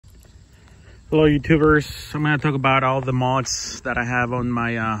Hello YouTubers, I'm going to talk about all the mods that I have on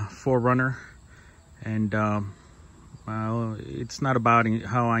my 4Runner. And well, it's not about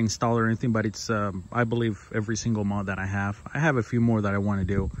how I install or anything, but it's I believe every single mod that I have. I have a few more that I want to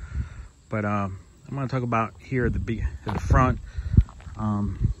do, but I'm going to talk about here at the front. I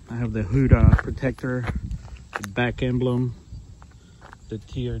have the hood protector, the back emblem, the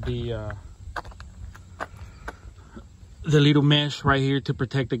TRD, the little mesh right here to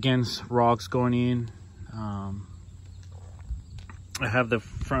protect against rocks going in. I have the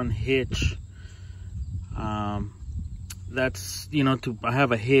front hitch. That's, you know, I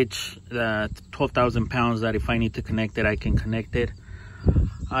have a hitch that 12,000 pounds that if I need to connect it, I can connect it.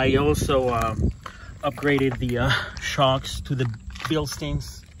 I also upgraded the shocks to the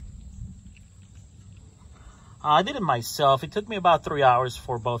Bilsteins. I did it myself. It took me about 3 hours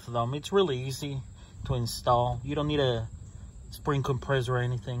for both of them. It's really easy to install. You don't need a spring compressor or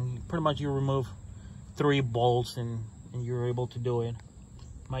anything. Pretty much you remove 3 bolts and you're able to do it.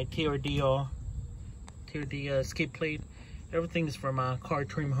 My TRD skid plate, everything is from Car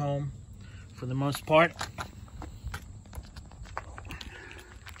Trim Home for the most part.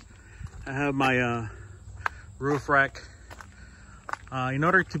 I have my roof rack. In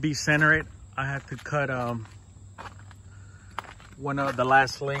order to be centered, I have to cut one of the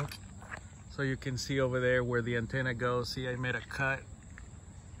last link. So you can see over there where the antenna goes. See, I made a cut.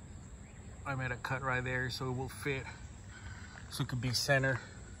 I made a cut right there so it will fit. So it could be center.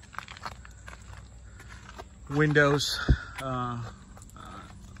 Windows, the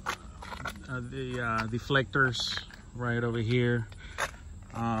deflectors right over here.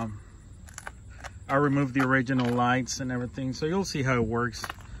 I removed the original lights and everything, so you'll see how it works.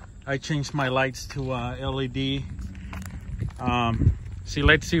 I changed my lights to LED. See,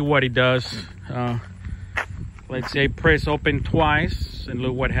 let's see what it does. Let's say press open twice and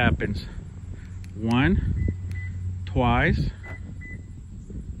look what happens. 1, twice.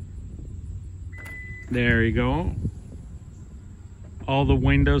 There you go. All the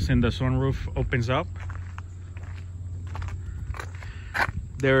windows in the sunroof opens up.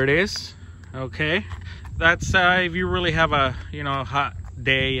 There it is. Okay, that's if you really have a hot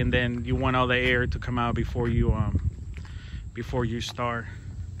day and then you want all the air to come out before you start.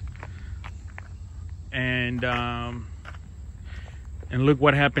 And look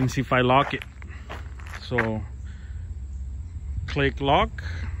what happens if I lock it. So click lock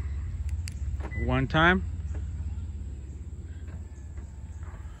 1 time.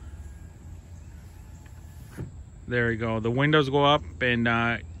 There you go. The windows go up and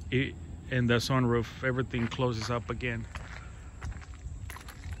in the sunroof everything closes up again.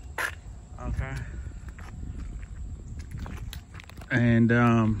 Okay. And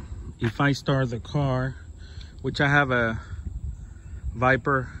if I start the car, which I have a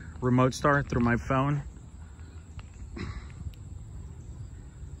Viper remote start through my phone.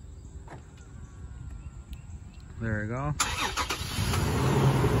 There you go.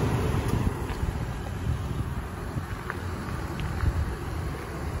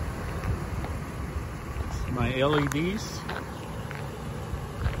 My LEDs.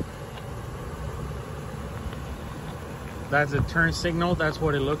 That's a turn signal. That's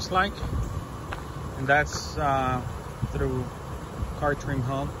what it looks like. And that's through Car Trim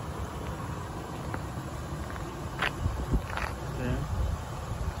Home. Yeah.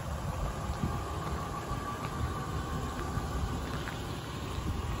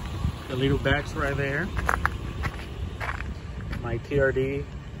 The little badge right there. My TRD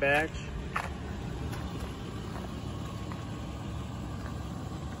badge.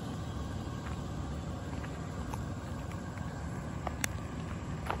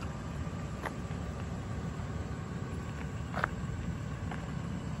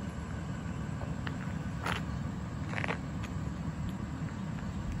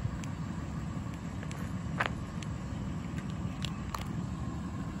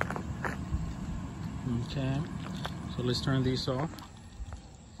 Okay, so let's turn these off.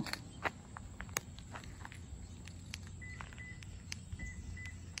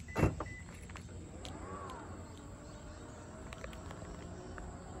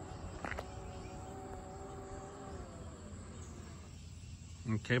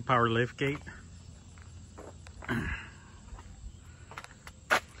 Okay, power lift gate.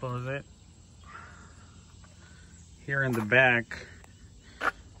 Close it. Here in the back,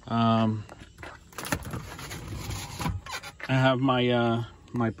 I have my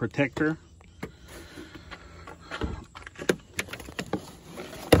my protector.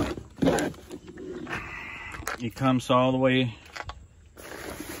 It comes all the way.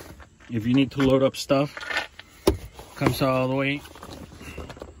 If you need to load up stuff, comes all the way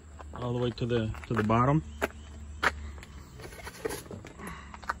all the way to the bottom.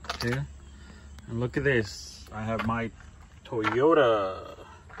 Here, and look at this. I have my Toyota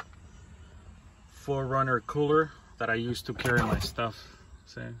 4Runner cooler that I used to carry my stuff.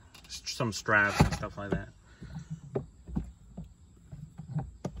 See, some straps and stuff like that.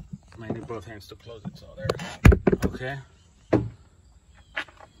 I need both hands to close it, so there. Okay.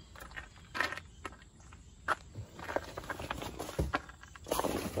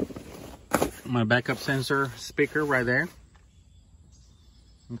 My backup sensor speaker right there.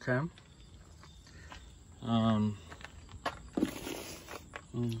 Okay.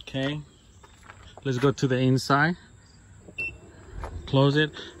 Okay. Let's go to the inside. Close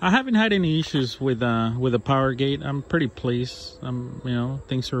it. I haven't had any issues with the power gate. I'm pretty pleased. You know,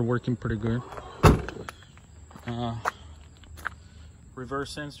 things are working pretty good.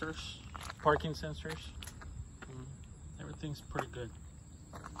 Reverse sensors, parking sensors. Everything's pretty good.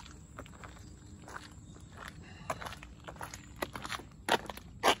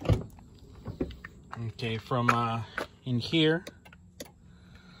 Okay, from in here,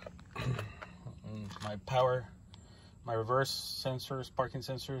 my reverse sensors, parking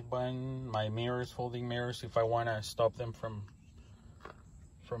sensors button, my mirrors, folding mirrors, if I want to stop them from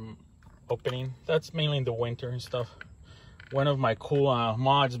opening. That's mainly in the winter and stuff. One of my cool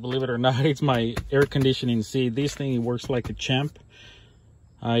mods, believe it or not, it's my air conditioning seat. This thing works like a champ.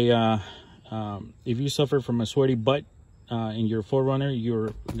 If you suffer from a sweaty butt in your 4Runner,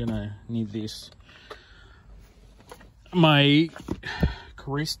 you're gonna need this. My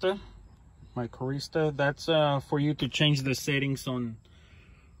Carista, that's for you to change the settings on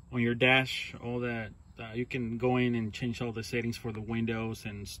your dash. All that you can go in and change all the settings for the windows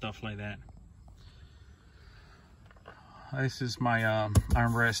and stuff like that. This is my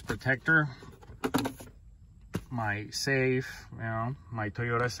armrest protector, my safe, you know, my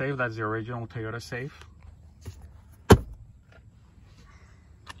Toyota safe. That's the original Toyota safe.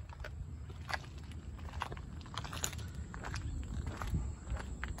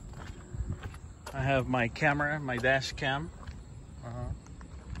 I have my camera, my dash cam.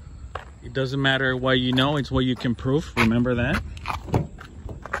 It doesn't matter what you know, it's what you can prove. Remember that.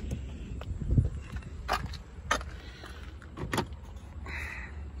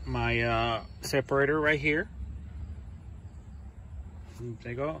 My separator right here.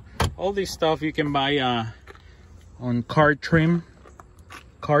 There you go. All this stuff you can buy on Car Trim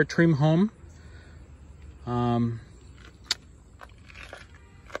Home.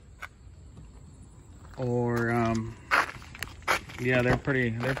 Yeah, they're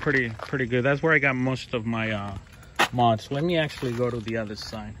pretty good. That's where I got most of my mods. Let me actually go to the other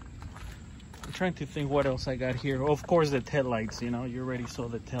side. I'm trying to think what else I got here. Oh, of course, the tail lights. You know, you already saw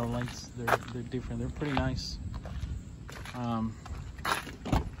the tail lights. They're different. They're pretty nice.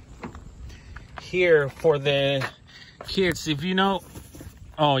 Here for the kids, if you know.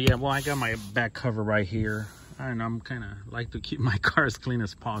 Oh yeah, well, I got my back cover right here. I don't know. I'm kind of like to keep my car as clean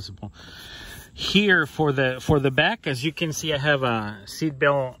as possible. Here for the back, as you can see, I have a seat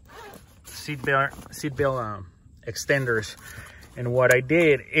belt extenders. And what I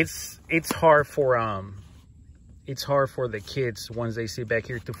did, it's hard for the kids once they sit back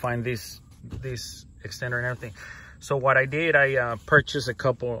here to find this extender and everything. So what I did, I purchased a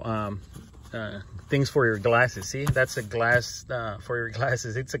couple things for your glasses. See, that's a glass for your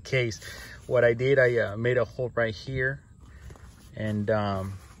glasses. It's a case. What I did, I made a hole right here, and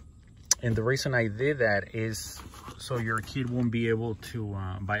the reason I did that is so your kid won't be able to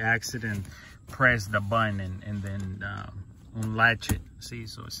by accident press the button and then unlatch it. See,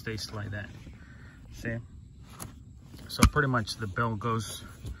 so it stays like that. See, so pretty much the belt goes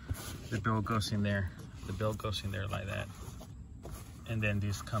in there. The belt goes in there like that, and then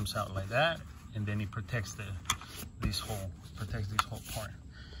this comes out like that, and then it protects this whole part.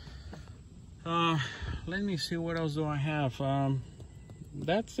 Let me see, what else do I have?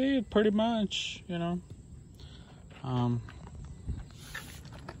 That's it pretty much, you know.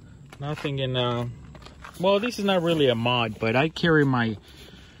 Nothing in well, this is not really a mod, but I carry my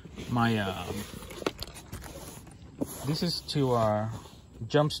this is to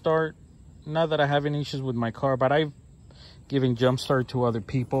jumpstart. Not that I have any issues with my car, but I've given jumpstart to other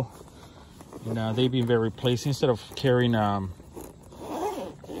people, and they've been very pleased. Instead of carrying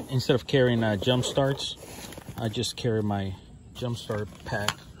jump starts, I just carry my jump start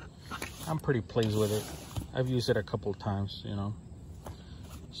pack. I'm pretty pleased with it. I've used it a couple of times, you know.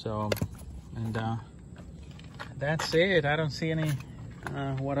 So, and that's it. I don't see any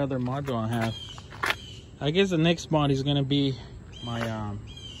what other mod do I have? I guess the next mod is gonna be my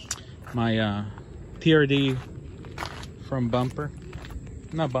TRD from bumper.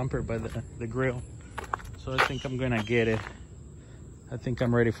 not bumper, but the grill. So I think I'm gonna get it. I think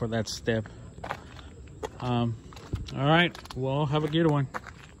I'm ready for that step. All right, well, have a good one.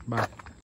 Bye.